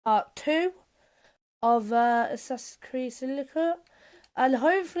part 2 of Assassin's Creed Syndicate. And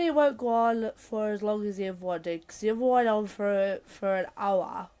hopefully it won't go on for as long as the other one did, because the other one went on for an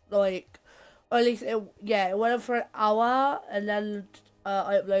hour. Like, or at least, it went on for an hour, and then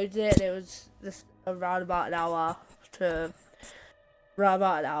I uploaded it, and it was just around about an hour to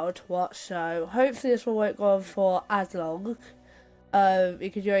watch. So hopefully this one won't go on for as long,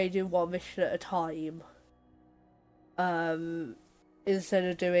 because you only do one mission at a time, instead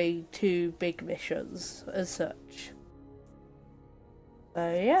of doing 2 big missions as such.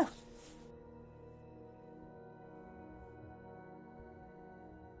 So yeah.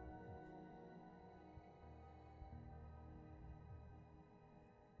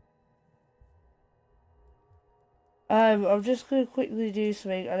 I'm just going to quickly do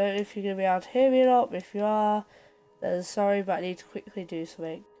something. I don't know if you're going to be able to hear me or not, but if you are, then sorry, but I need to quickly do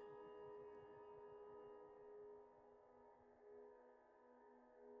something.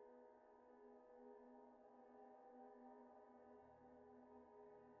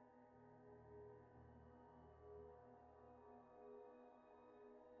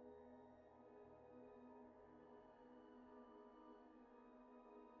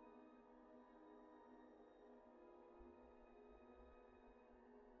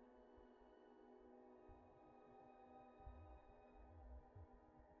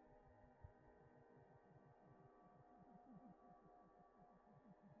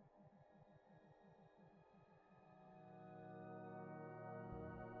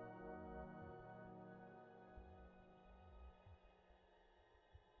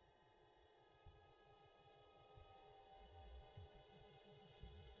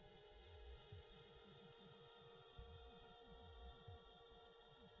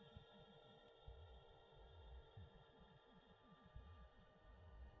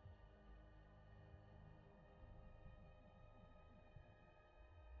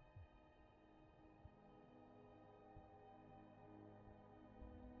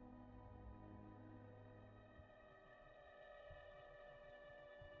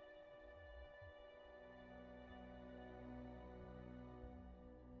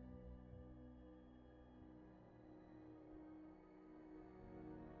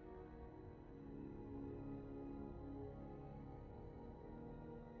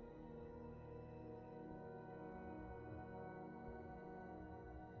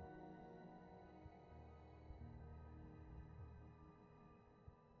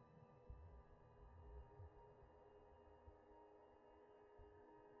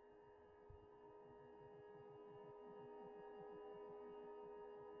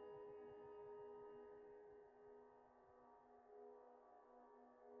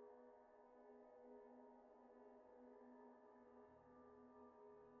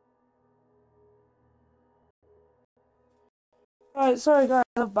 Right, sorry guys,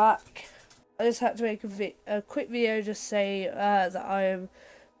 I'm back. I just had to make a quick video just say that I am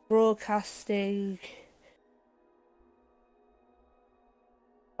broadcasting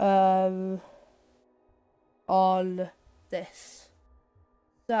on this.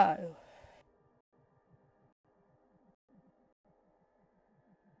 So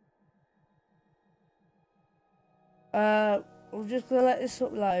I'm just gonna let this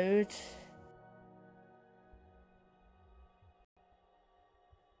upload.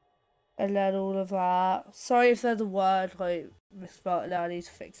 And then all of that. Sorry if there's a word like misspelled now, I need to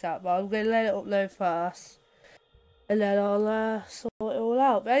fix that. But I'm going to let it upload first. And then I'll sort it all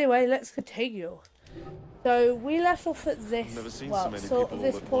out. But anyway, let's continue. So we left off at this, sort of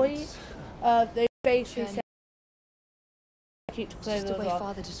this point. They basically said...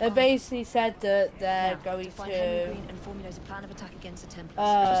 They basically said that they're going to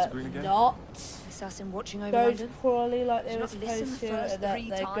not assassin watching over go London. to Crawley like they were supposed to, and that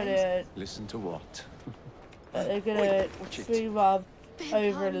they're gonna listen to what? They're gonna move up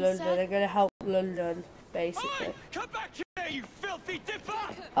over in London. They're gonna help London, basically. Oi, come back here, you filthy dipper!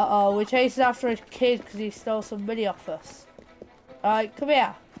 We're chasing after a kid because he stole some money off us. Alright, come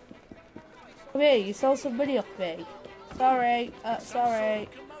here. Come here, you stole some money off me. Sorry, sorry.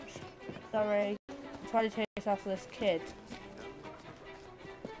 I'm trying to chase after this kid.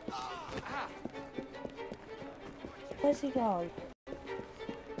 Where's he gone?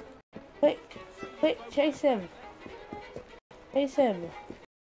 Quick, chase him. Chase him.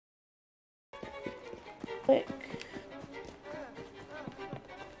 Quick.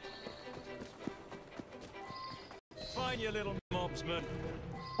 Find your little mobsman.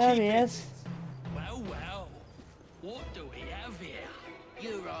 There he is. Well, what do we have here?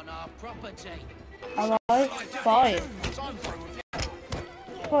 You're on our property. Am I? Fine.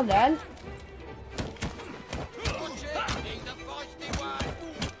 Come on then.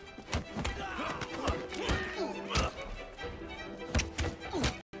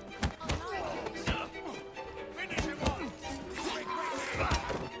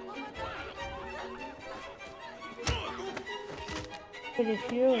 finish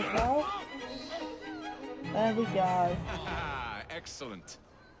you as well. There we go. Excellent.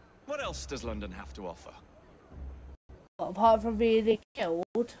 What else does London have to offer? Apart from being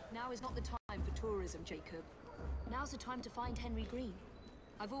killed. Now is not the time for tourism, Jacob. Now's the time to find Henry Green.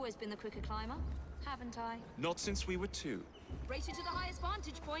 I've always been the quicker climber, haven't I? Not since we were 2. Race you to the highest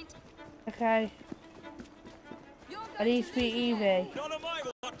vantage point. Okay. I need to be Evie. Not on my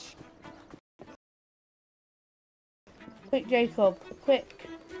watch! Quick, Jacob. Quick.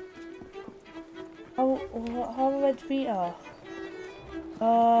 How am I meant to beat her?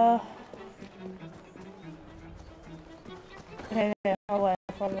 Okay, far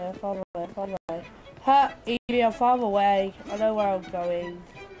away. Ha! Evie, I'm far away. I know where I'm going.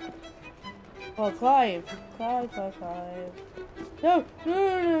 Oh, climb. Climb. No!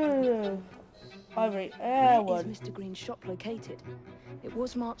 Where is Mr. Green's shop located? It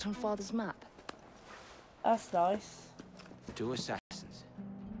was marked on Father's map. That's nice. 2 assassins.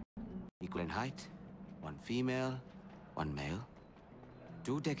 Equal in height, 1 female, 1 male.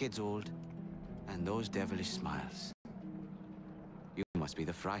 2 decades old, and those devilish smiles. You must be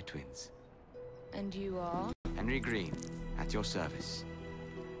the Fry twins. And you are? Henry Green, at your service.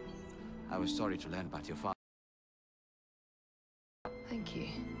 I was sorry to learn about your father. Thank you.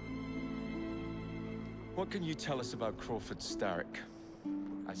 What can you tell us about Crawford Starrick?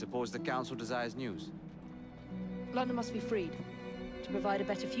 I suppose the council desires news. London must be freed to provide a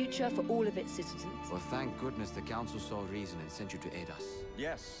better future for all of its citizens. Well, thank goodness the council saw reason and sent you to aid us.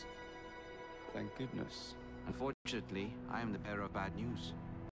 Yes. Thank goodness. Unfortunately, I am the bearer of bad news.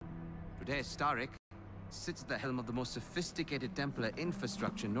 Today, Starrick sits at the helm of the most sophisticated Templar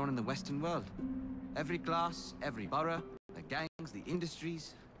infrastructure known in the Western world. Every class, every borough, the gangs, the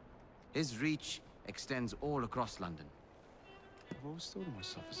industries. His reach extends all across London. I've always thought of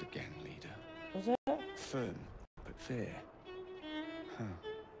myself as a gang leader. Was it? Firm, but fair. Huh.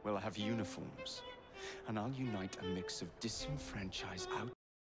 Well, I have uniforms. And I'll unite a mix of disenfranchised out...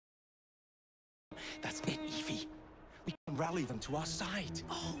 That's it, Evie. We can rally them to our side.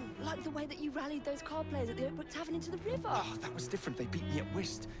 Oh, like the way that you rallied those card players at the Oakbrook Tavern into the river. Oh, that was different. They beat me at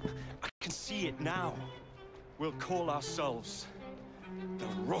whist. I can see it now. We'll call ourselves the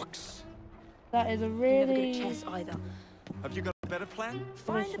Rooks. That is a You're never good really... at chess either. Have you got a better plan?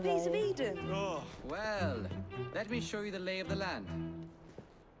 Find a piece of Eden. Oh, Well, let me show you the lay of the land.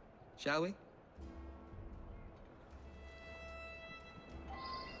 Shall we?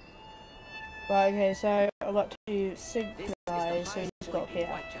 Right, okay, so I've got to synchronize, so he's got here.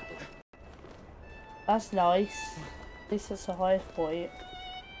 Whitechapel. That's nice. At least that's the highest point.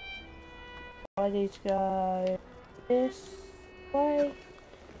 I need to go this way.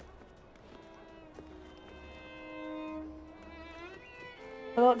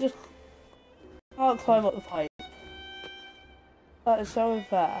 I'm not just... can't climb up the pipe. That is so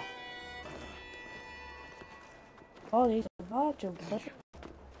unfair. Oh, these are bad jumpers.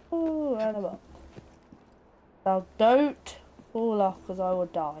 Ooh, and I'm up. Now don't fall off because I will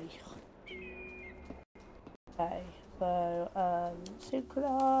die. Okay, so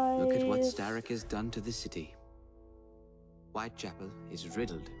synchronize. Look at what Starrick has done to the city. Whitechapel is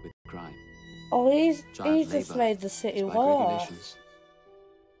riddled with crime. Oh, he's Child just labour, made the city despite worse. regulations.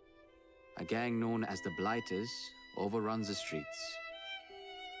 A gang known as the Blighters overruns the streets,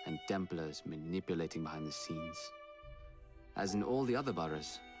 and Templars manipulating behind the scenes. As in all the other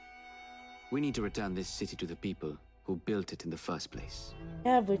boroughs, we need to return this city to the people who built it in the first place.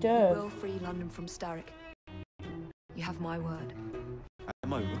 Yeah, we We do. will free London from Starrick. You have my word.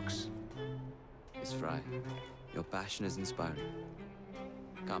 am I Rooks? Miss Fry, your passion is inspiring.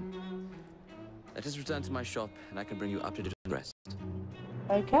 Come, let us return to my shop, and I can bring you up to date on the rest.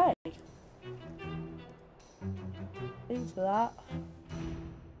 Okay. Thanks for that.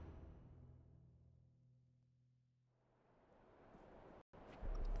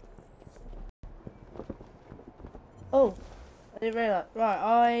 Oh, I didn't realise. Right,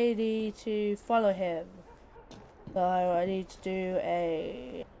 I need to follow him. So I need to do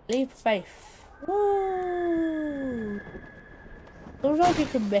a leap of faith. Woo! Looks like you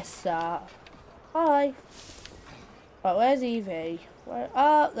can miss that. Hi. Right, where's Evie? Where?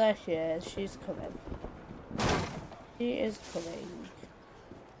 Oh, there she is. She's coming. She is coming.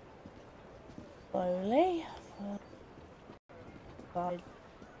 Slowly. Fine.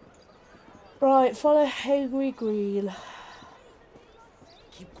 Right, follow Henry Green.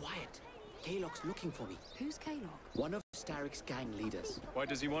 Keep quiet. Kaylock's looking for me. Who's Kaylock? One of Starrick's gang leaders. Why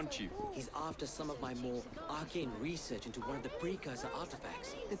does he want you? He's after some of my more arcane research into one of the precursor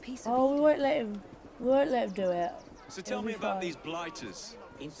artifacts. The piece of Oh, we won't let him. We won't let him do it. So tell It'll me be about fine. these blighters.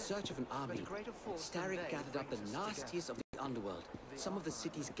 In search of an army, Starrick gathered up the nastiest of the underworld some of the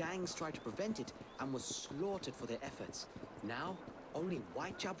city's gangs tried to prevent it and was slaughtered for their efforts. Now, only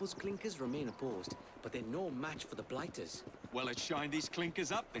Whitechapel's clinkers remain opposed, but they're no match for the Blighters. Well, let's shine these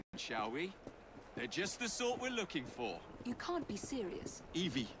clinkers up then, shall we? They're just the sort we're looking for. You can't be serious.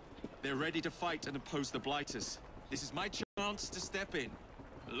 Evie, they're ready to fight and oppose the Blighters. This is my chance to step in.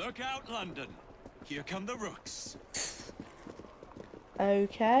 Look out, London. Here come the Rooks.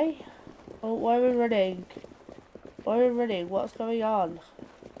 Okay. Oh, why are we running? Why are we running? What's going on?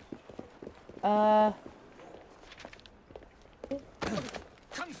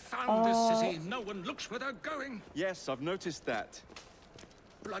 Confound this city. No one looks where they're going. Yes, I've noticed that.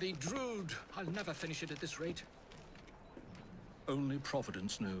 Bloody Drood. I'll never finish it at this rate. Only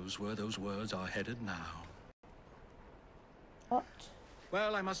Providence knows where those words are headed now. What?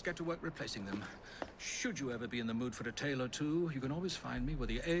 Well, I must get to work replacing them. Should you ever be in the mood for a tale or two, you can always find me where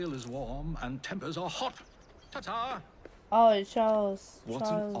the ale is warm and tempers are hot. Ta-ta! Oh, it's Charles. What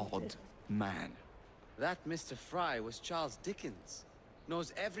an odd man. That Mr. Fry was Charles Dickens.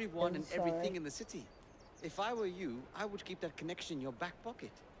 Knows everyone and sorry. everything in the city. If I were you, I would keep that connection in your back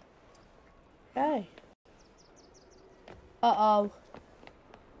pocket. Okay. Uh-oh.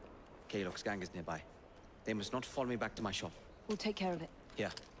 Kaylock's gang is nearby. They must not follow me back to my shop. We'll take care of it.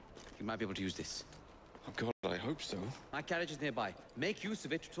 Here, you might be able to use this. Oh, God, I hope so. My carriage is nearby. Make use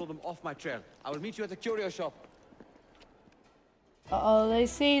of it to throw them off my trail. I will meet you at the curio shop. Uh-oh, they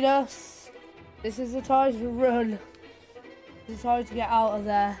seen us. This is the time to run. This is the time to get out of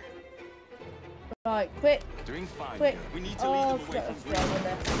there. Right, quick. Doing fine. Quick. We need to Oh, lead I them away forgot from to throw in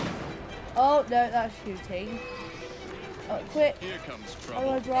there. Oh, no, that's shooting. Oh, quick. Here comes How do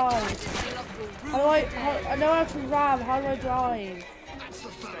I trouble. drive? I know how to ram. How do I drive?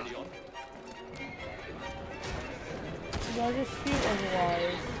 Steady on. Do I just shoot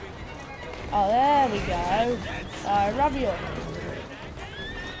otherwise? Oh, there we go. Ram you up.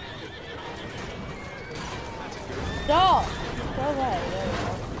 Stop! Go away.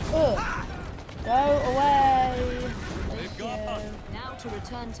 There we go. Go away. They've got us. Now to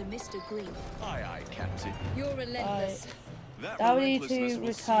return to Mr. Green. Aye, aye, Captain. You're relentless. That Now we need to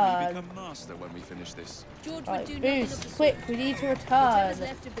relentlessness will return. soon become master when we finish this. George Right, would do nothing of the Boost, sort. quick, we need to Whatever's return.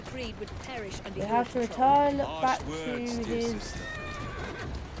 left of the Creed would perish under We your have to control. return Harsh back to words, dear his... sister.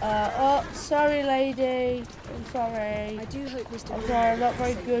 Oh, sorry lady. I'm sorry. I do hope Mr. I'm Green sorry, I'm will not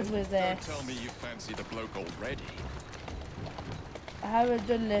very save good him. with Don't this. tell me you fancy the bloke already. I haven't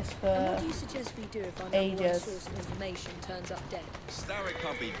done this And for... what do you suggest we do if our number one ages. source of information turns up dead? Starrick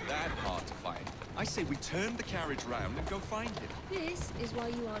can't be that hard to find. I say we turn the carriage round and go find him. This is why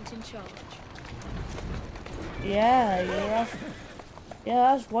you aren't in charge. Yeah,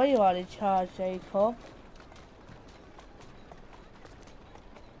 that's why you are in charge, Jacob.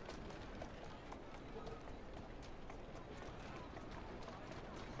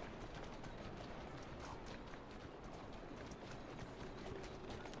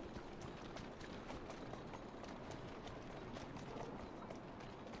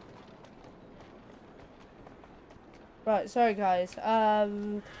 Right, sorry guys.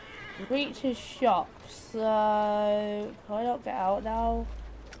 Reach his shop. So can I not get out now?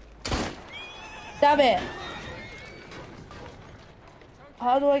 Damn it!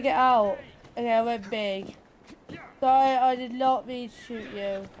 How do I get out? Okay, I went big. Sorry, I did not mean to shoot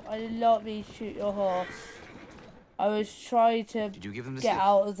you. I did not mean to shoot your horse. I was trying to Did you give them the get slip?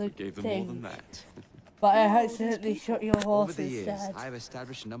 out of the Gave them more than thing, that. but I accidentally shot your Over horse the years, instead. I have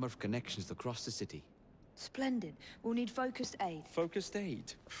established a number of connections across the city. Splendid. We'll need focused aid. Focused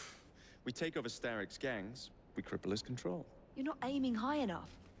aid. We take over Starrick's gangs, we cripple his control. You're not aiming high enough.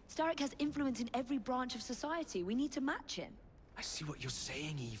 Starrick has influence in every branch of society. We need to match him. I see what you're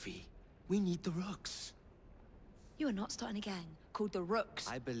saying, Evie. We need the Rooks. You are not starting a gang called the Rooks.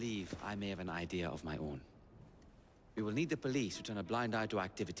 I believe I may have an idea of my own. We will need the police to turn a blind eye to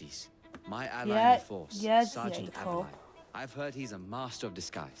activities. My ally in the force, yes, Sergeant Jacob. Aveline. I've heard he's a master of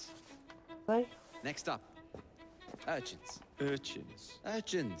disguise. Right? Next up, urchins. Urchins.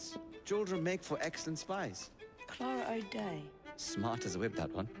 Urchins. Children make for excellent spies. Clara O'Day. Smart as a whip,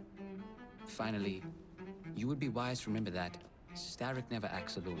 that one. Finally, you would be wise to remember that Starrick never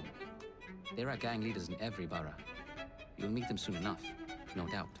acts alone. There are gang leaders in every borough. You'll meet them soon enough, no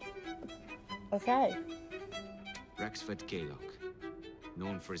doubt. Okay. Rexford Kaylock,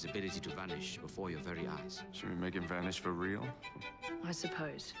 known for his ability to vanish before your very eyes. Should we make him vanish for real? I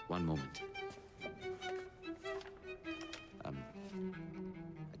suppose. One moment.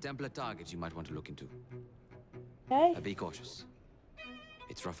 A Templar target you might want to look into. Okay. Be cautious.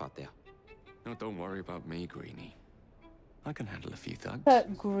 It's rough out there. No, don't worry about me, Greenie. I can handle a few thugs.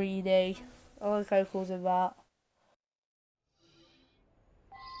 Greedy. I like how he calls him that.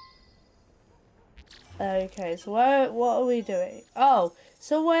 Okay, so what are we doing? Oh,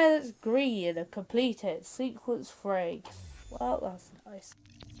 somewhere that's green and completed. Sequence 3. Well, that's nice.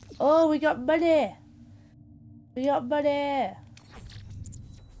 Oh, we got money! We got money!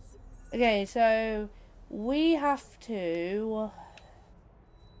 Okay, so we have to...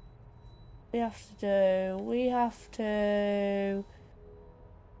 We have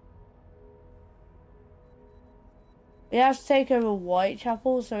to take over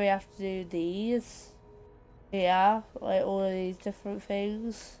Whitechapel, so we have to do these. Yeah, like all of these different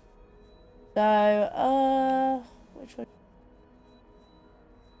things. So, which one?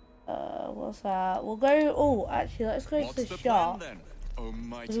 What's that? We'll go, oh, actually, let's go to the shop. Plan, then? Oh,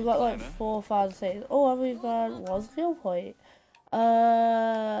 mighty We've got like planner. 4,000 things. Oh, and we've got one skill point.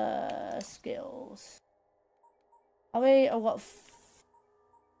 Skills. I've got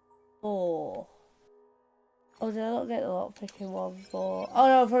 4. Oh, did I not get the lot picking one for? Oh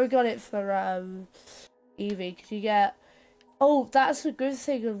no, I've probably got it for Evie, because you get. Oh, that's a good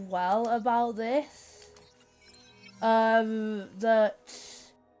thing as well about this. That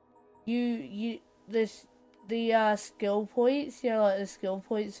the skill points, you know, like the skill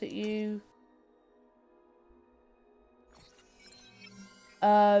points that you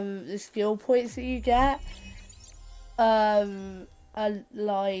the skill points that you get are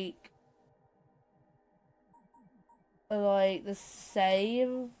like the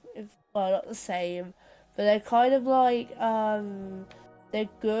same, well, not the same, but they're kind of like they're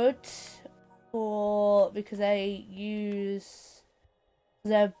good because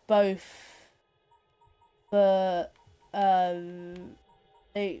they're both for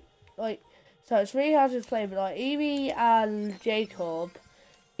they like, so it's really hard to explain, but like Evie and Jacob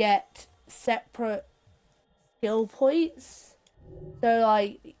get separate skill points. So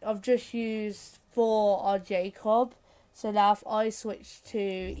like I've just used 4 on Jacob. So now if I switch to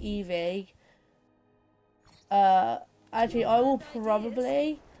Evie, actually I will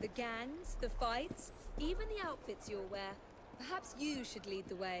probably... The gangs, the fights, even the outfits you'll wear. Perhaps you should lead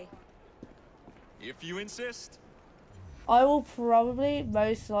the way. If you insist. I will probably,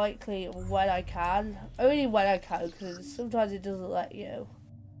 most likely, when I can. Only when I can, because sometimes it doesn't let you.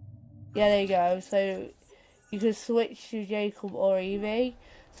 Yeah, there you go. So you can switch to Jacob or Evie.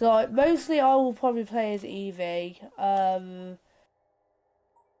 So like, mostly I will probably play as Evie.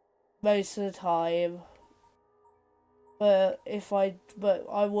 Most of the time. But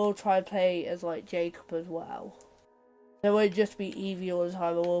I will try and play as like Jacob as well. So it won't just be Evie all the time.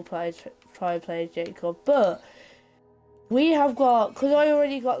 I will try and play as Jacob. But we have got, because I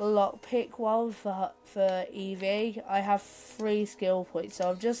already got the lockpick one for Evie, I have 3 skill points. So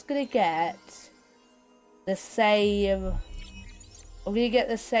I'm just going to get the same... I'm going to get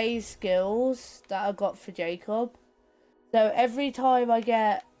the same skills that I got for Jacob. So every time I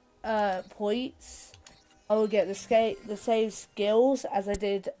get points, I will get the same skills as I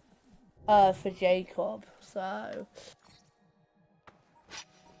did for Jacob. So...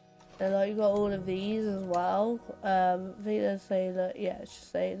 And like, you got all of these as well. I think they're saying that, yeah, it's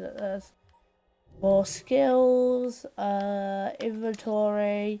just saying that there's more skills,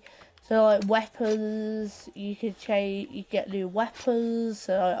 inventory. So like weapons, you can change, you get new weapons,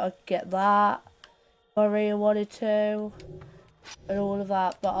 so I could get that if I really wanted to, and all of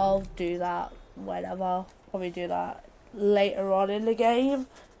that, but I'll do that whenever, probably do that later on in the game.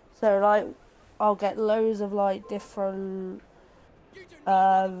 So like, I'll get loads of like different,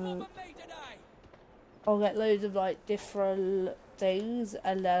 I'll get loads of like different things,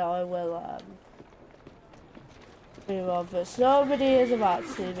 and then I will move on. But somebody is about to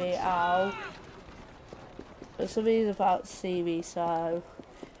see me. Ow. But somebody is about to see me, so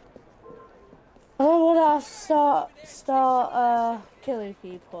I don't want to start killing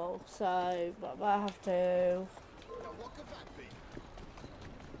people. So but I might have to.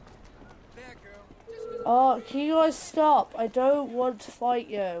 Oh, can you guys stop? I don't want to fight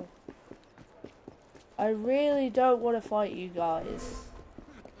you. I really don't want to fight you guys.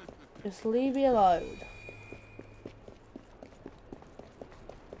 Just leave me alone.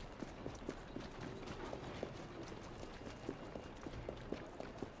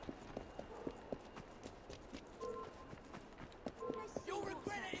 You'll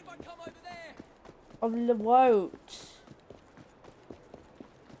regret it if I come over there. I won't.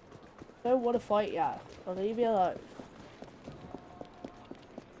 Don't want to fight ya. I'll leave me alone.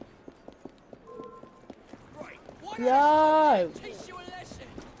 Right. Why No! teach you a lesson?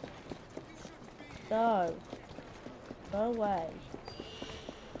 No. No way.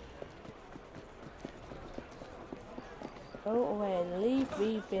 Go away and leave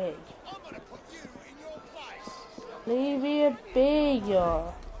me be. I'm gonna put you in your place. Leave me be,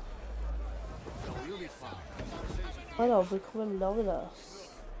 yo. Oh, you'll be Hold on, become anonymous.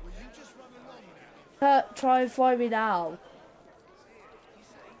 Try and find me now.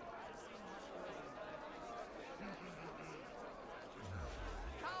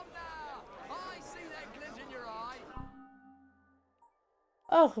 Come now! I see that glint in your eye.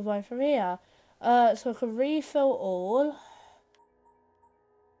 Oh, I can buy from here. So I can refill all.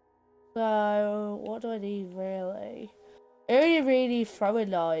 So, what do I need really? I only really need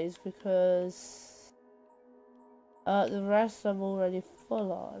throwing knives because the rest I'm already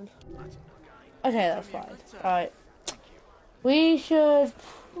full on. Okay, that's fine. Right. We should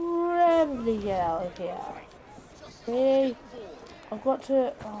probably get out of here. Really? I've got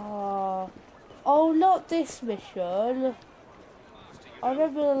to... oh, not this mission. I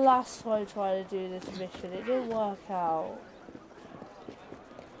remember the last time trying to do this mission. It didn't work out.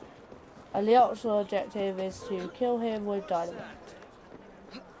 And the actual objective is to kill him with dynamite.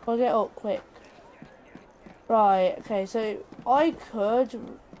 I'll get up quick. Right, okay, so I could do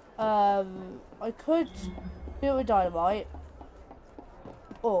it with dynamite,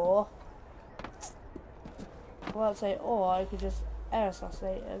 or I could just air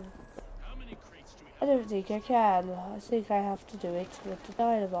assassinate him. I don't think I can. I think I have to do it with the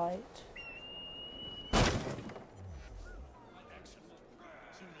dynamite.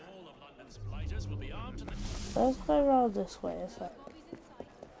 Let's go around this way a sec.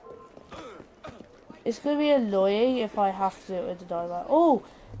 It's going to be annoying if I have to do it with the dynamite. Oh,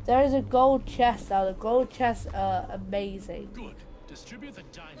 there is a gold chest now. The gold chests are amazing. Good. Distribute the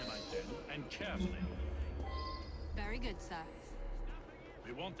dynamite then, and carefully. Very good, sir.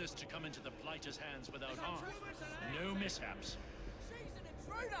 We want this to come into the Blighter's hands without harm. No mishaps.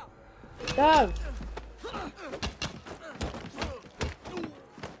 Go!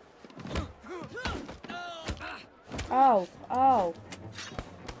 Ow, ow.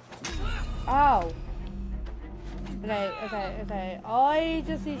 Ow. Okay. I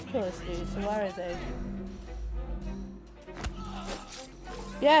just need to kill this dude, so where is he?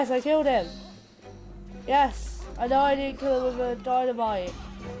 Yes, I killed him. Yes, I know I didn't kill him with a dynamite,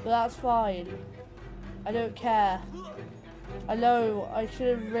 but that's fine. I don't care. I know I should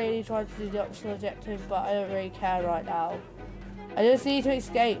have really tried to do the optional objective, but I don't really care right now. I just need to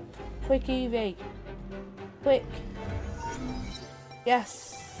escape. Quick EV. Quick. Yes.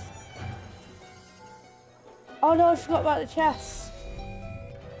 Oh no, I forgot about the chest.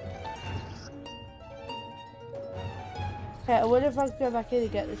 Okay, I wonder if I can go back in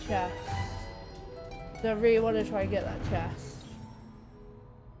and get the chest. I really want to try and get that chest.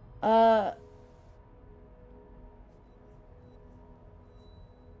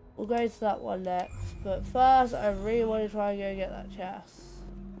 We'll go to that one next, but first I really want to try and go get that chest.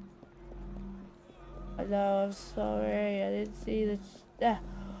 I know, I'm sorry, I didn't see the... Yeah.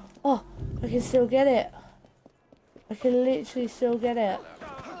 Oh, I can still get it. I can literally still get it.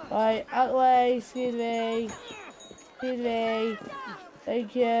 Right, out the way, excuse me. Excuse me.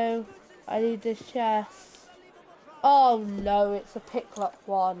 Thank you. I need this chest. Oh no, it's a picklock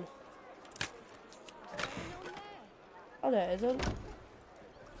one. Oh no, it isn't.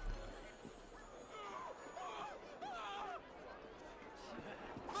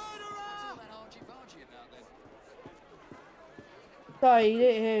 Sorry, you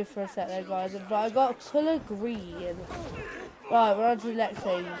didn't hear me for a sec there, guys, but I got colour green. Right, we're on to the next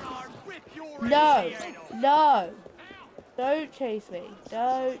thing. No! No! Don't chase me.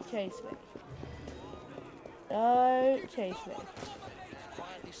 Don't chase me. Don't chase me.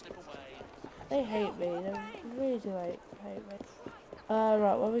 They hate me. They really do hate me. Right, where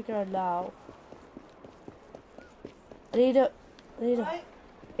are we going now? I need a...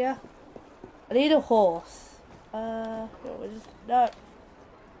 Yeah? I need a horse. No.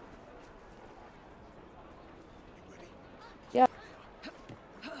 Yeah.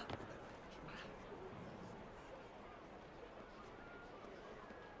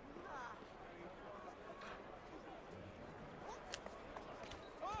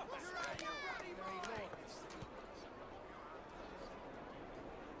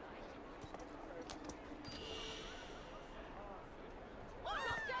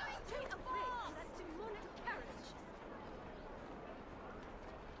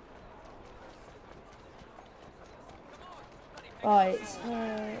 Right,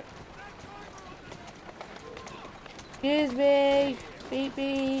 so... Excuse me! Beep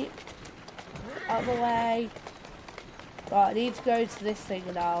beep! Out of the way! Right, I need to go to this thing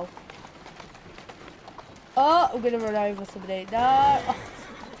now. Oh, I'm gonna run over somebody. No! Oh,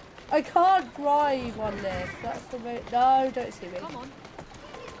 I can't drive on this. That's the no, don't see me. Come on.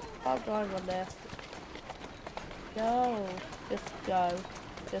 Can't drive on this. No. Just go.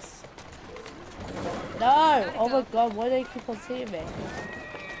 Just No! Oh my god, why do they keep on seeing me?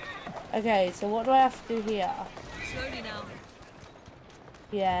 Okay, so what do I have to do here? Slowly now.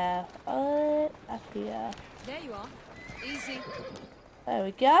 Yeah, up here. There you are. Easy. There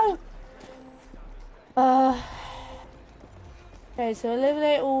we go. Okay, so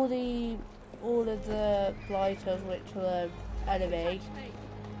eliminate all of the blighters which are enemy,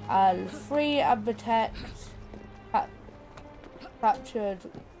 and free and protect captured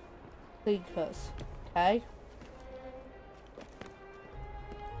thinkers. Okay,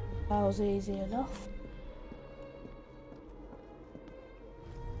 that was easy enough.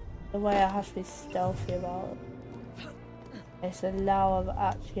 The way I have to be stealthy about it. Okay, so now I'm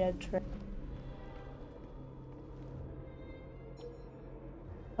actually entering.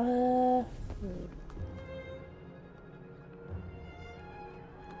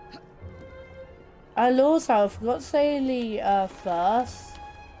 And also, I forgot to say in the first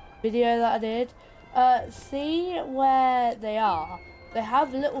video that I did, see where they are? They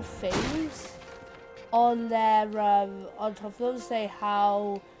have little things on their, on top of them to say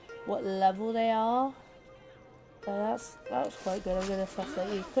what level they are. So that's quite good. I'm going to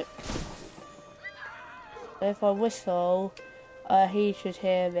assassinate you quick. So if I whistle, he should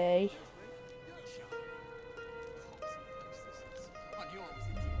hear me.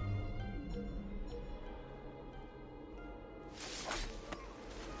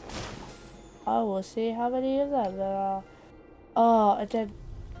 I will see how many of them there are. Oh, and then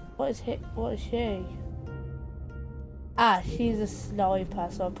what is she? Ah, she's a sniper,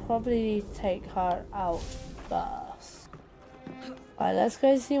 so I'll probably need to take her out first. Alright, let's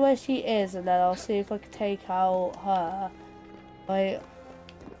go see where she is, and then I'll see if I can take out her. Like,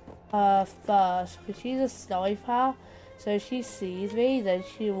 first, because she's a sniper, so if she sees me, then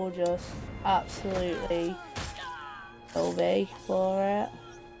she will just absolutely kill me for it.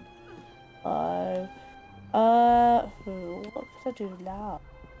 What could I do now?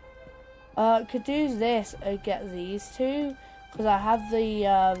 Could do this and get these two, because I have the,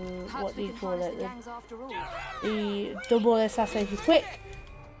 what do you call it? The double assassination. Quick!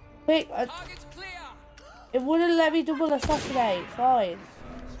 Quick! It wouldn't let me double assassinate. Fine.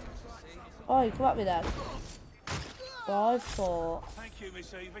 Fine, come at me then. 5, 4. Thank you,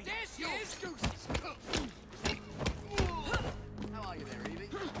 Miss Evie. How are you there, Evie?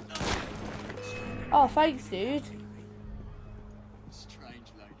 Oh, thanks, dude.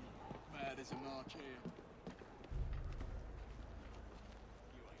 Strange lady. Mad as a march here.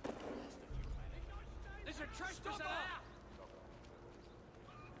 There's a trespasser!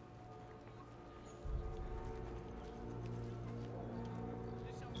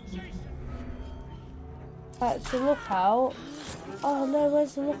 That's the lookout. Oh no,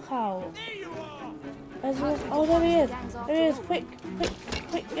 where's the lookout? Where's the lookout? Oh, there he is. There he is. Quick, quick,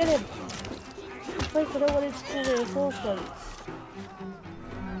 quick, get him. Quick, I don't want him to call reinforcements.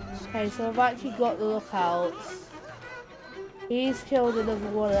 Okay, so I've actually got the lookouts. He's killed another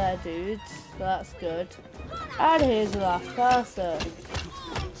one of their dudes, so that's good. And here's the last person.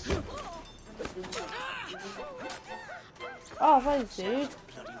 Oh, thanks, dude.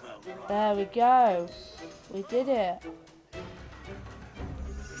 There we go. We did it.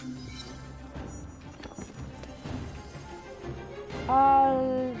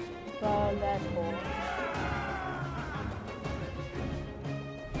 And there's more.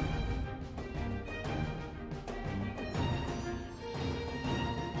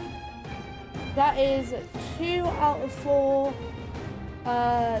 That is 2 out of 4.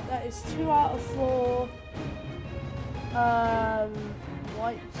 That is 2 out of 4.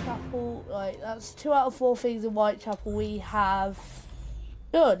 Whitechapel, like that's 2 out of 4 things in Whitechapel we have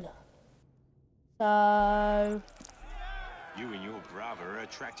done. So You and your brother are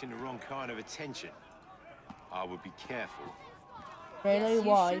attracting the wrong kind of attention. I would be careful. really, Yes,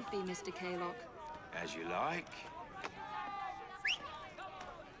 why? you should be, Mr. Kaylock. As you like.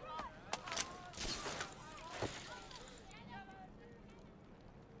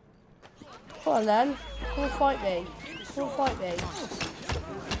 Come on then, come and fight me. Come and fight me.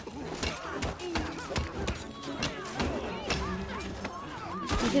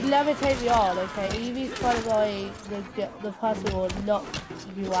 You can levitate me on, okay? Evie's kind of like the person who will knock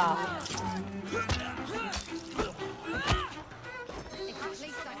you out.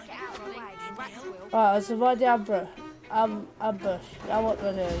 Right, so my ambush. Now what do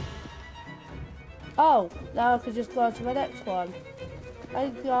I do? Oh, now I can just go on to my next one.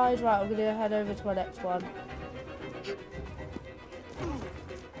 Hey guys, right, I'm gonna head over to my next one.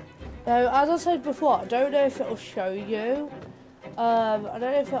 So, as I said before, I don't know if it'll show you. I don't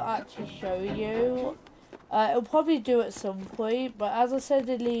know if it'll actually show you. It'll probably do at some point, but as I said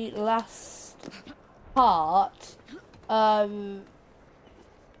in the last part,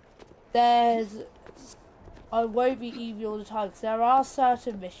 there's I won't be easy all the time because there are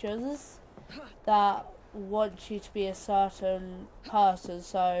certain missions that want you to be a certain person.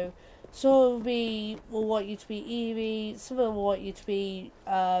 So some of them will want you to be Evie, some of them will want you to be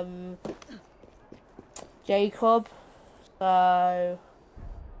Jacob. So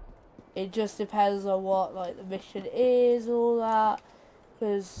it just depends on what like the mission is, all that.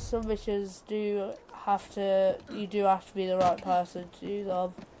 Because some missions you do have to be the right person to do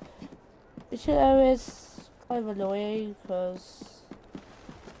them. Which is kind of annoying because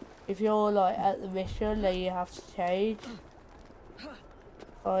if you're like at the mission then you have to change.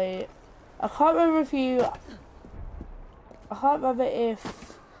 I can't remember if you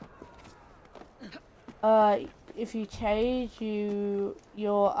change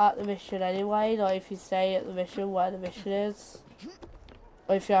you're at the mission anyway, like if you stay at the mission where the mission is.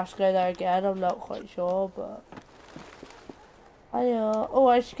 Or if you have to go there again, I'm not quite sure, but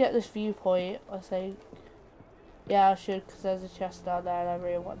I should get this viewpoint, I think. Yeah, I should, because there's a chest down there and I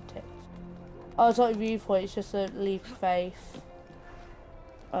really want it. Oh, it's not a viewpoint, it's just a leap of faith.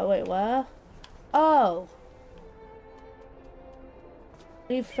 Oh, wait, where? Oh!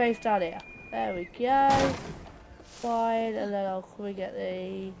 Leap of faith down here. There we go. Fine, and then I'll come and get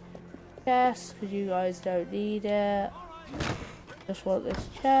the chest, because you guys don't need it. Just want this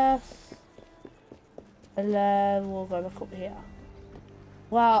chest. And then we'll go back up here.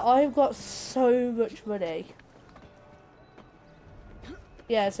 Wow, I've got so much money.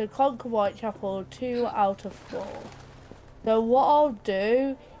 Yeah, so conquer Whitechapel 2 out of 4. So what I'll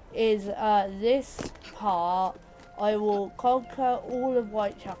do is this part I will conquer all of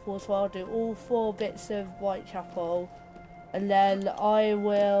Whitechapel, so I'll do all 4 bits of Whitechapel, and then I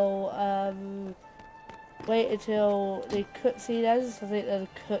will wait until the cutscene ends. I think there's a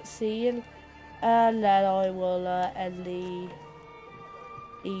cutscene, and then I will end the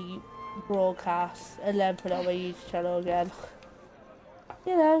broadcast and then put it on my YouTube channel again.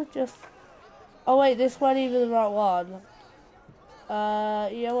 You know, just... Oh wait, this wasn't even the right one.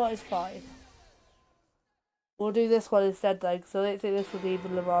 You know what, it's fine. We'll do this one instead then, because I don't think this was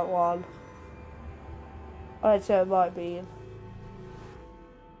even the right one. Alright, so it might be.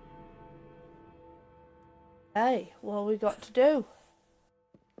 Hey, what have we got to do?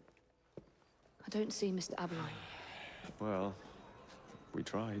 I don't see Mr. Aberline. Well, we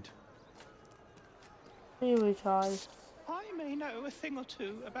tried. We tried. I may know a thing or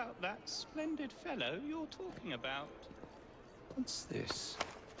two about that splendid fellow you're talking about. What's this?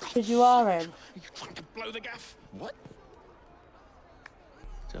 Because you are him. Are you trying to blow the gaff? What?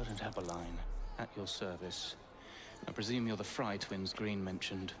 Sergeant Aberline, at your service. I presume you're the Fry twins Green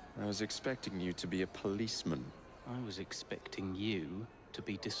mentioned. I was expecting you to be a policeman. I was expecting you to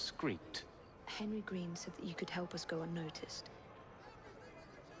be discreet. Henry Green said that you could help us go unnoticed.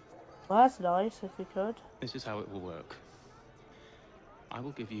 Well, that's nice, if you could. This is how it will work. I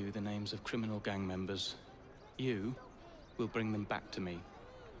will give you the names of criminal gang members. You will bring them back to me.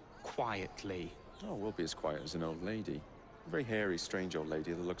 Quietly. Oh, we'll be as quiet as an old lady. A very hairy, strange old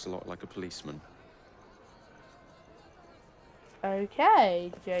lady that looks a lot like a policeman.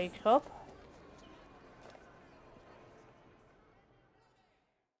 Okay, Jacob.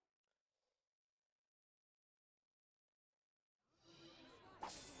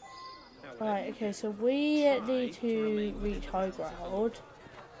 Right, okay, so we need to reach high ground.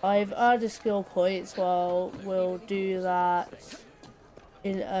 I've earned a skill point, so we'll do that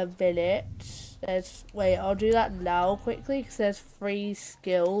in a minute. Wait, I'll do that now quickly, because there's 3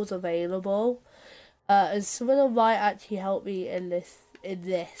 skills available. And some of them might actually help me in this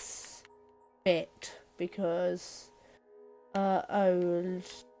bit, because owned.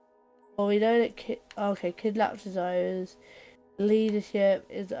 Well, we know that kidnapped is owned. Leadership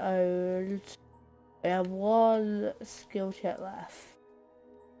is owned. We have 1 skill check left.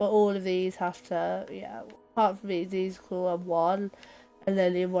 But all of these have to, yeah, apart from these will have 1. And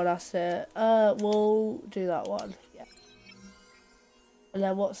then the other one has to, we'll do that one, yeah. And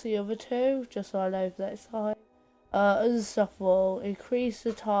then what's the other 2? Just so I know for next time. Other stuff will increase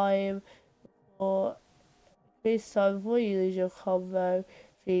the time before you lose your combo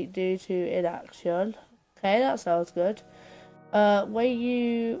due to inaction. Okay, that sounds good. When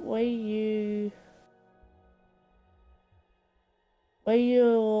your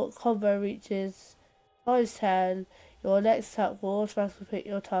combo reaches ×10, your next attack will automatically put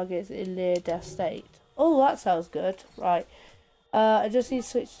your targets in near death state. Oh, that sounds good. Right. I just need to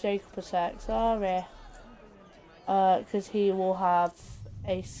switch to Jacob a sec, sorry. Because he will have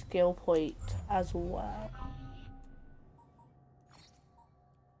a skill point as well.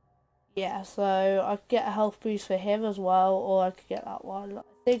 Yeah, so I could get a health boost for him as well, or I could get that one. I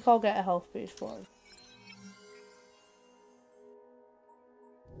think I'll get a health boost for him.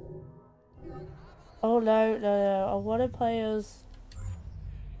 Oh no, I want to play as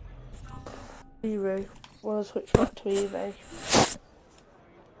Evo. I want to switch back to Evo.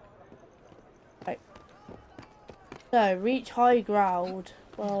 Right. So, reach high ground.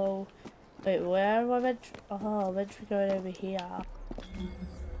 Well, wait, where am I meant to... Oh, I'm meant to be going over here.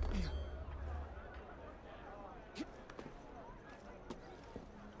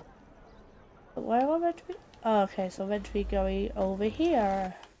 Where am I meant to be? Oh, okay, so I'm meant to be going over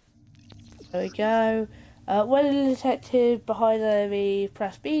here. There we go. When detected behind an enemy,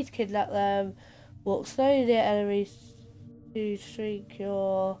 press B to kidnap them. Walk slowly near enemies to shrink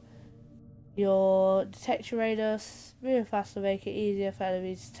your detection radius. Move fast to make it easier for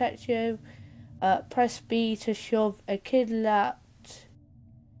enemies to detect you. Press B to shove a kidnapped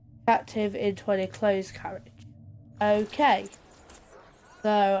captive into an enclosed carriage. Okay.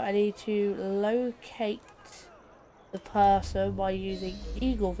 So I need to locate the person by using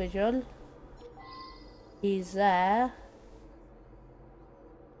eagle vision. He's there.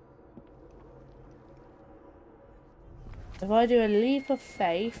 If I do a leap of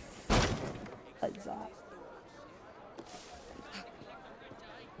faith, like that.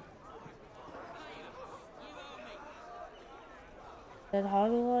 Then how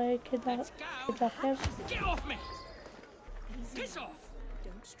do I kidnap him? Get off me! Piss off!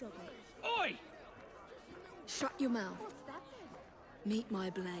 Don't struggle. Oi! Shut your mouth. Meet my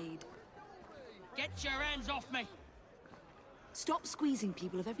blade. Get your hands off me! Stop squeezing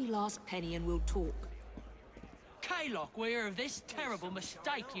people of every last penny and we'll talk. Kaylock, we hear of this terrible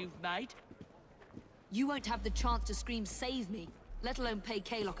mistake you've made. You won't have the chance to scream save me, let alone pay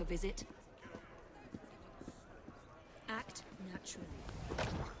Kaylock a visit. Act naturally.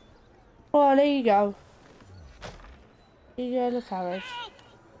 Oh, there you go. There you go, the carriage. Help!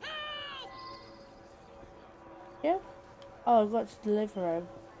 Help! Yeah. Oh, I've got to deliver him.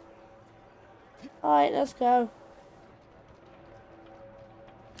 Alright, let's go.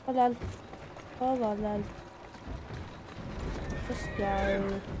 Come on. Come on then. Let's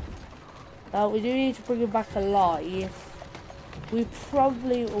go. Now, we do need to bring him back alive. We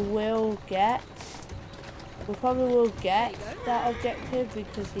probably will get that objective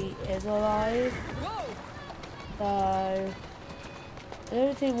because he is alive. So I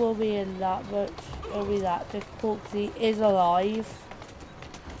don't think we'll be in that much. It'll be that difficult because he is alive.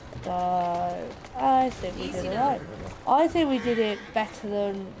 So I think we did it right. I think we did it better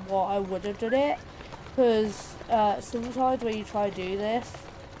than what I would have done it, because sometimes when you try to do this,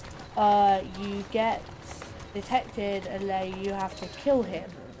 you get detected and then you have to kill him.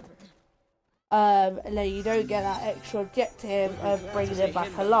 And then you don't get that extra objective of bringing him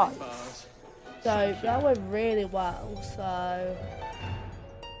back alive. So that went really well, so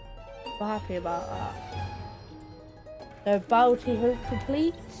I'm happy about that. So bounty hunt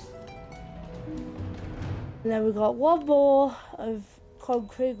complete. And then we got one more of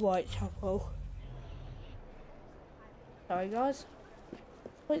conquering Whitechapel. Sorry guys.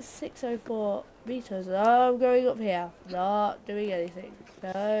 0.604 meters. I'm going up here. Not doing anything.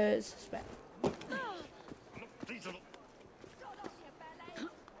 No suspect.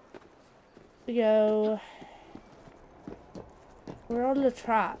 We go. We're on the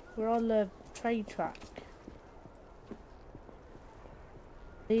track. We're on the train track.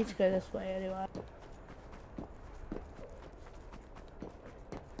 Need to go this way anyway.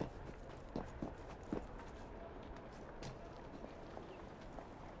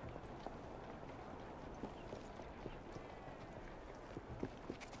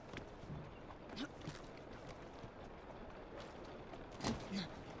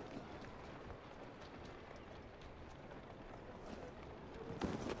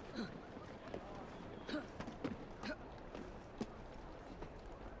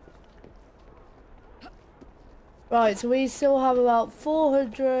 Right, so we still have about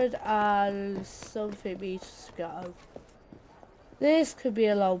 400 and something meters to go. This could be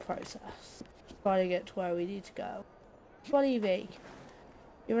a long process, trying to get to where we need to go. What do you mean?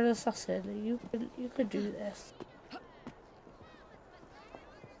 You're an assassin. You could do this.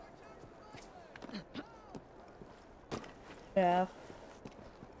 Yeah.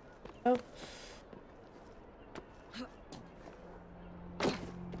 Oh.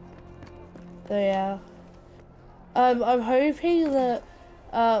 So yeah. I'm hoping that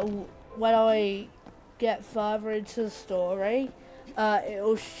when I get further into the story, I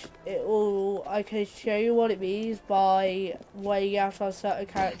can show you what it means by when you have to have certain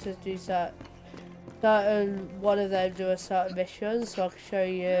characters do certain one of them do a certain mission, so I can show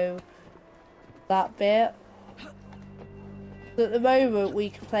you that bit. At the moment, we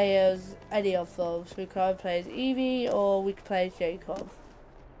can play as any of them. So we can either play as Evie or we can play as Jacob.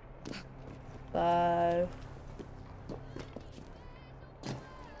 So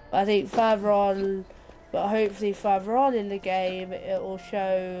I think further on, but hopefully further on in the game, it will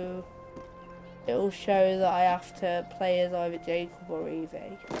show that I have to play as either Jacob or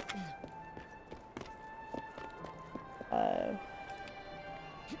Evie.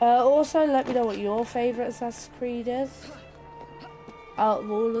 Also, let me know what your favourite Assassin's Creed is out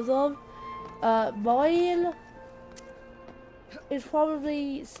of all of them. Mine is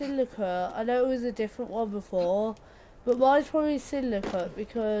probably Syndicate. I know it was a different one before, but mine's probably Syndicate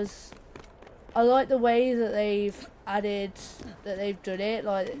because I like the way that they've done it.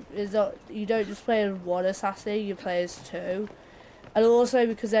 Like, it's not, you don't just play as one assassin, you play as two. And also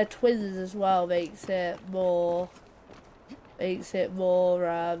because they're twins as well makes it more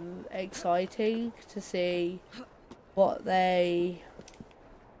exciting to see what they,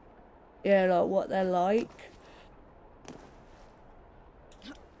 what they're like.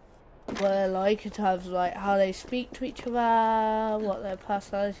 What they're like in terms of like how they speak to each other, what their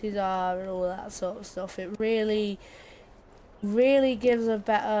personalities are, and all that sort of stuff. It really gives a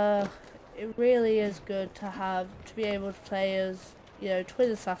better. It really is good to be able to play as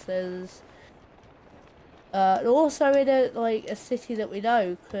twin assassins. And also in a city that we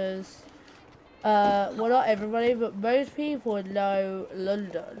know, because well, not everybody, but most people know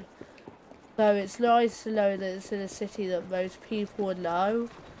London. So it's nice to know that it's in a city that most people know.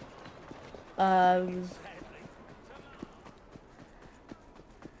 So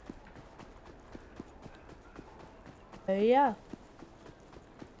yeah.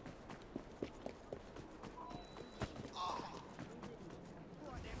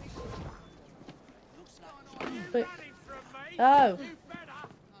 But, oh.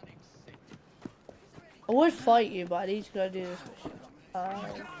 I would fight you, but I need to go do this mission.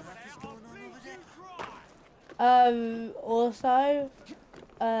 Also,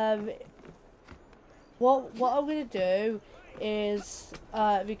 what I'm gonna do is,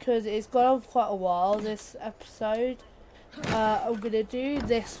 because it's gone on quite a while, this episode, I'm gonna do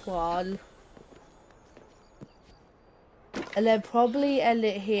this one, and then probably end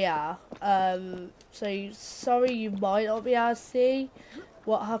it here. So sorry you might not be able to see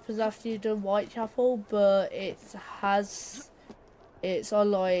what happens after you've done Whitechapel, but it's on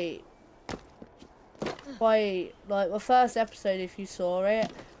my first episode, if you saw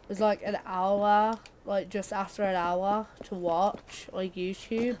it, was like an hour, just after an hour to watch on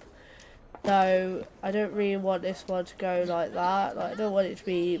YouTube. So I don't really want this one to go like that. I don't want it to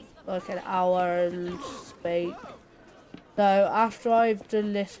be like an hour and speak. So after I've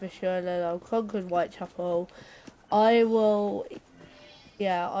done this mission and I've conquered Whitechapel, I will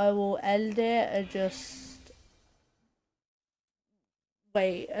end it and just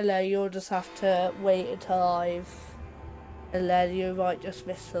wait, and then you'll just have to wait until and then you might just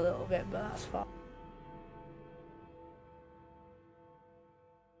miss a little bit, but that's fine.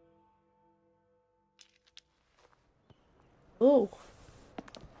 Ooh.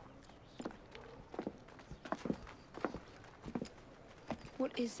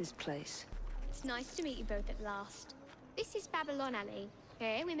 What is this place? It's nice to meet you both at last. This is Babylon Alley.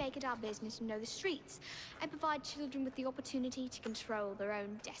 Here we make it our business to know the streets and provide children with the opportunity to control their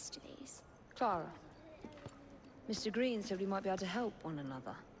own destinies. Clara. Mr. Green said we might be able to help one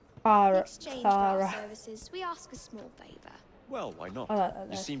another. In exchange for our services, we ask a small favor. Well, why not?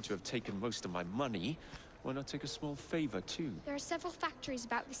 You seem to have taken most of my money. Why not take a small favor too? There are several factories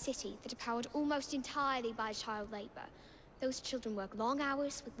about the city that are powered almost entirely by child labor. Those children work long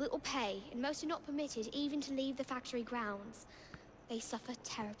hours with little pay, and most are not permitted even to leave the factory grounds. They suffer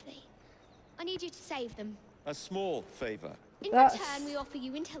terribly. I need you to save them. A small favor. In return, we offer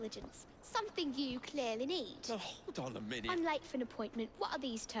you intelligence. Something you clearly need. Now, hold on a minute. I'm late for an appointment. What are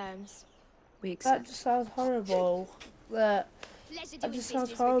these terms? We accept. That just sounds horrible. That just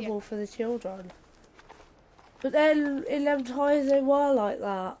sounds horrible for the children. But then, in them times, they were like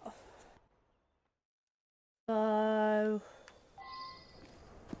that. So...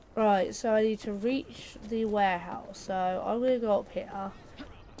 Right, so I need to reach the warehouse. So I'm going to go up here,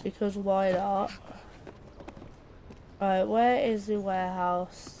 because why not? Right, where is the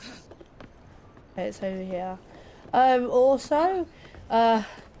warehouse? Okay, it's over here. Also,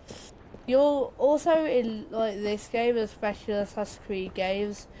 you'll also in this game, especially Assassin's Creed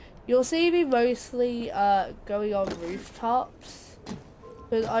games, you'll see me mostly going on rooftops,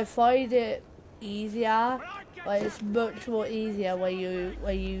 because I find it easier. It's much more easier when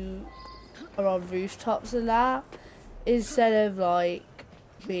you are on rooftops and that, instead of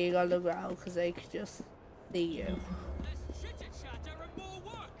being on the ground because they could just see you.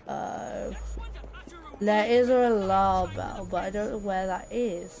 There is an alarm bell, but I don't know where that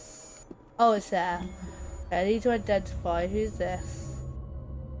is. Oh, it's there. I need to identify who's this.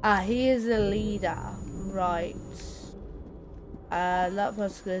 Ah, he is the leader. Right. And that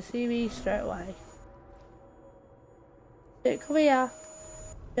person's gonna see me straight away. Hey, come here.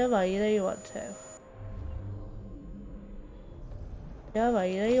 Come on, you know you want to. Come on,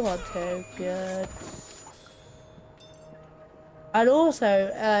 you know you want to. Good. And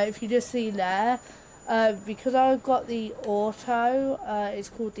also, if you just see there, because I've got the auto, it's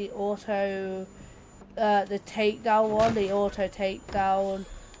called the auto, the takedown one, the auto takedown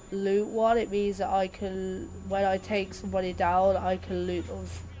loot one. It means that I can, when I take somebody down, I can loot them.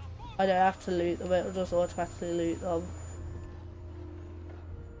 I don't have to loot them, it'll just automatically loot them.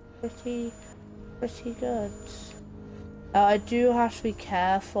 Pretty good. I do have to be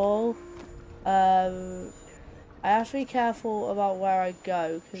careful. I have to be careful about where I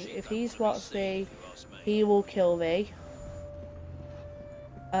go, because if he spots me, he will kill me.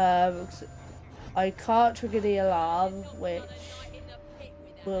 I can't trigger the alarm, which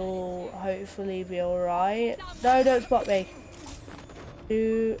will hopefully be alright. No, don't spot me.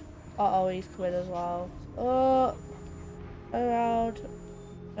 Uh-oh, he's coming as well. Oh, around.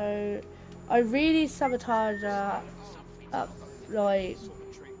 So, I really sabotage that, like,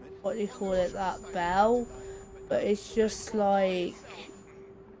 what do you call it, that bell. But it's just like,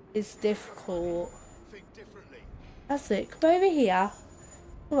 it's difficult. That's it, come over here.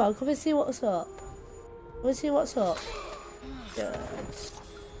 Come on, come and see what's up. Come and see what's up. Good.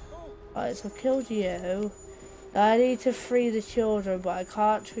 Right, so I've killed you. Now I need to free the children, but I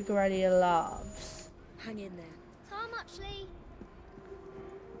can't trigger any alarms. Hang in there. Tom, actually.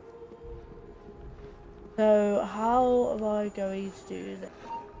 So, how am I going to do this?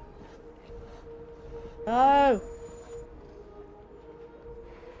 No!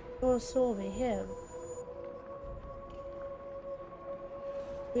 Someone saw me, him.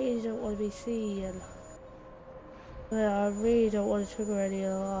 Really don't want to be seen. I really don't want to trigger any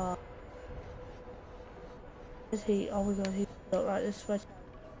alarm. Is he? Oh my god, he's not right this way.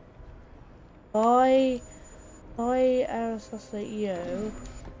 I assassinate you.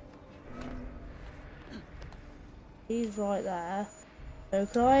 He's right there. So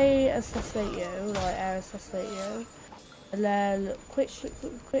can I assassinate you? Like air assassinate you. And then quick, so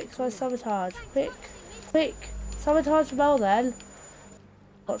I sabotage. Quick! Sabotage the bell then.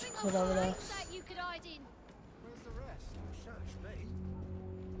 What's coming over there? Where's the rest? Search me.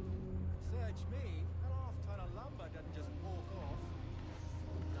 Search me? That half ton of lumber doesn't just walk off.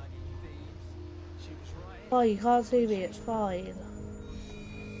 Bloody thieves. She was right. Oh, you can't see me, it's fine.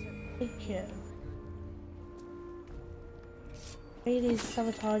 Thank you. I need to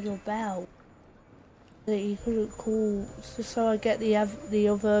sabotage your bell. That you couldn't call, just so I get the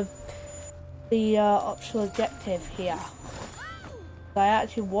optional objective here. I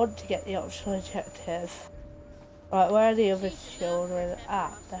actually want to get the optional objective. Right, where are the other children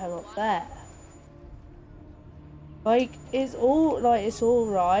at? They're up there. Like, it's all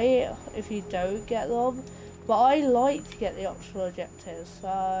right if you don't get them, but I like to get the optional objectives,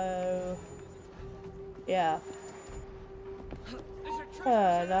 so yeah.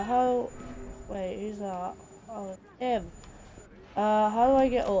 Now how? Wait, who's that? Oh, him. How do I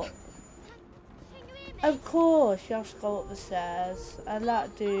get up? Of course, you have to go up the stairs, and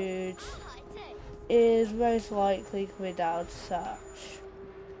that dude is most likely coming down to search.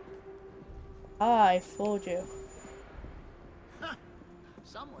 I fooled you.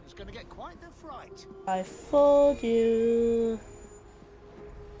 Someone's gonna get quite the fright. I fooled you.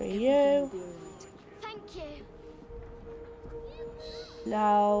 For you. Thank you.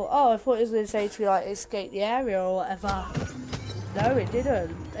 Now, oh, I thought it was going to say to me, like, escape the area or whatever. No, it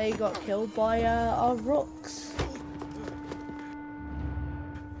didn't. They got killed by our rooks.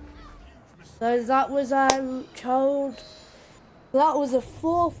 So that was child. That was the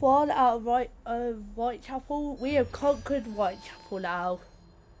fourth one out of Whitechapel. We have conquered Whitechapel now.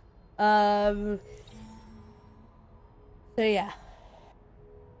 So yeah,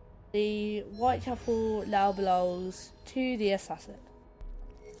 the Whitechapel now belongs to the assassin,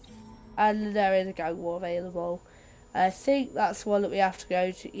 and there is a gang war available. I think that's one that we have to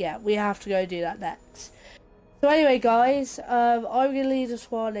go to. Yeah, we have to go do that next. So anyway, guys, I'm gonna leave this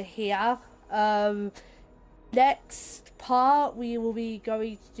one here. Next part, we will be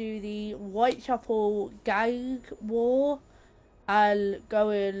going to do the Whitechapel gang war and go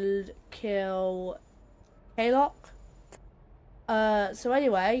and kill Kaylock. So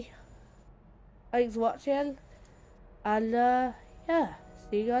anyway, thanks for watching, and yeah,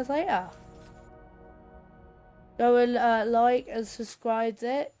 see you guys later. Go and like and subscribe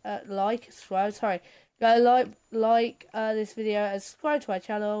it. Go like this video and subscribe to my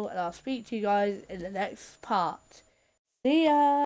channel, and I'll speak to you guys in the next part. See ya!